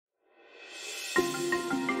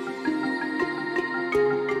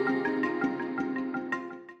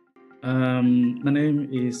My name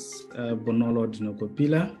is Bonolo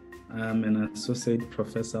Dinokopila. I'm an associate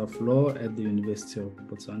professor of law at the University of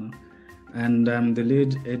Botswana, and I'm the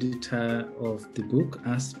lead editor of the book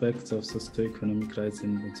Aspects of Socio-Economic Rights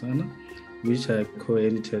in Botswana, which I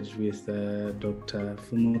co-edited with Dr.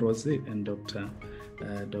 Fumorozi and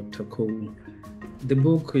Dr. Kou. The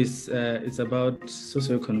book is about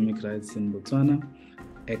socio-economic rights in Botswana,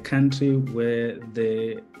 a country where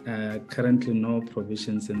there are currently no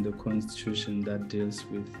provisions in the constitution that deals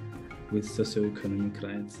with socio-economic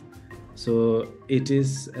rights. So it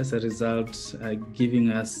is, as a result, giving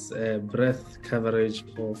us a breadth coverage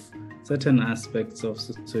of certain aspects of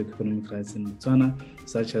socio-economic rights in Botswana,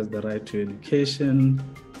 such as the right to education,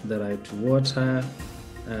 the right to water,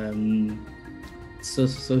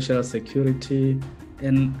 social security,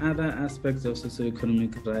 and other aspects of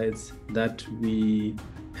socio-economic rights that we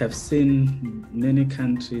have seen many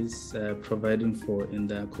countries providing for in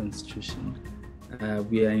their constitution.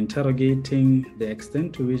 We are interrogating the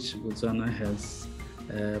extent to which Botswana has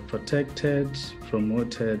protected,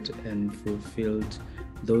 promoted, and fulfilled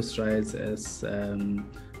those rights as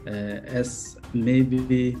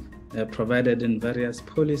maybe provided in various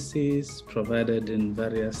policies, provided in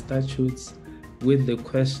various statutes, with the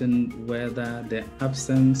question whether the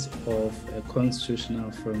absence of a constitutional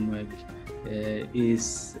framework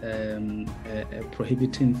is a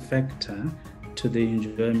prohibiting factor to the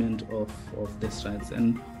enjoyment of these rights.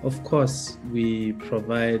 And of course, we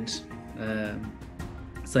provide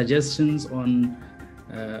suggestions on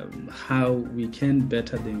how we can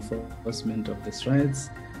better the enforcement of these rights,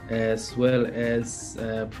 as well as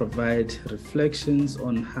provide reflections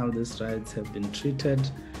on how these rights have been treated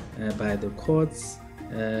by the courts,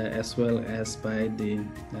 as well as by the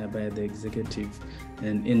executive.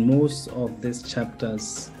 And in most of these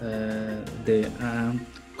chapters, there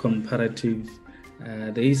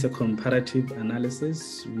is a comparative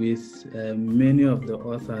analysis with many of the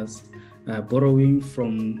authors borrowing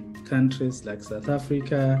from countries like South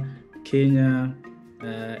Africa, Kenya,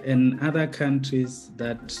 and other countries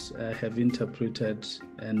that have interpreted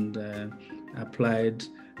and applied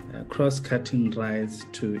cross-cutting rights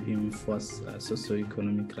to enforce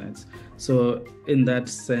socio-economic rights. So in that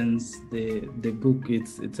sense, the book,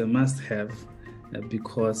 it's a must-have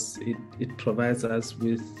because it provides us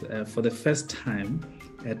with, for the first time,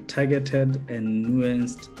 a targeted and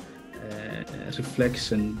nuanced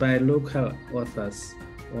reflection by local authors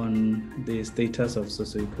on the status of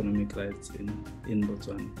socio-economic rights in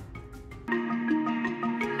Botswana.